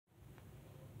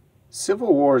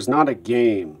Civil war is not a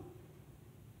game,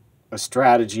 a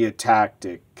strategy, a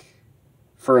tactic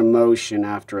for emotion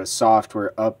after a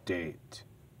software update,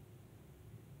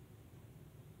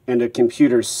 and a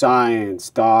computer science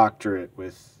doctorate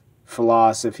with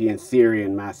philosophy and theory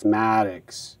and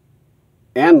mathematics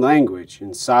and language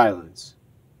in silence.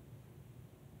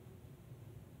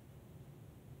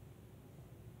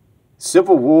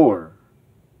 Civil war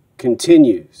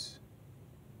continues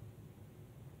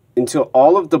until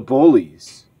all of the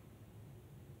bullies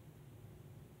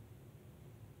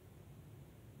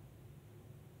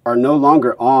are no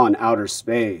longer on outer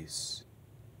space.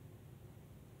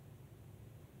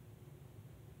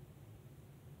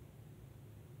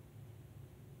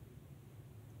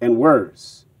 And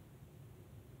worse,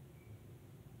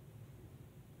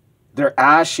 their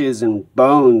ashes and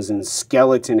bones and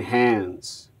skeleton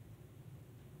hands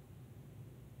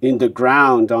in the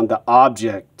ground on the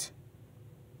object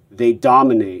they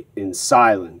dominate in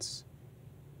silence.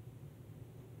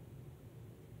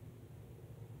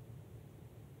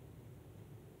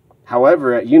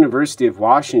 However, at University of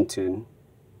Washington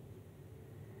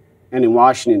and in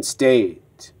Washington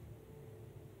State,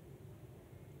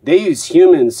 they use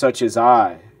humans such as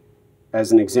I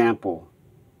as an example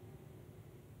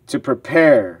to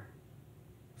prepare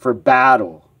for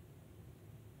battle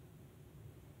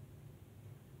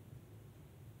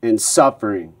and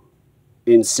suffering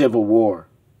in civil war,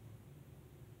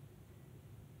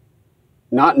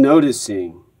 not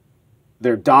noticing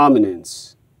their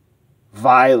dominance,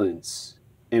 violence,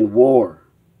 and war.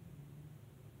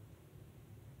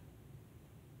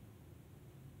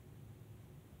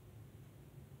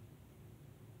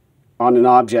 On an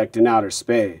object in outer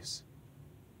space.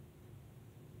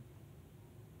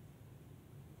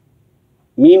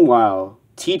 Meanwhile,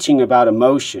 teaching about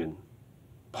emotion,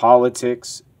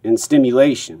 politics, and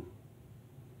stimulation,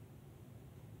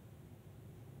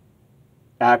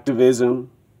 activism,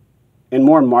 and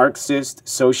more Marxist,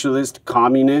 socialist,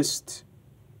 communist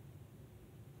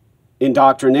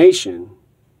indoctrination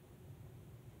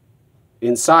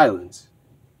in silence.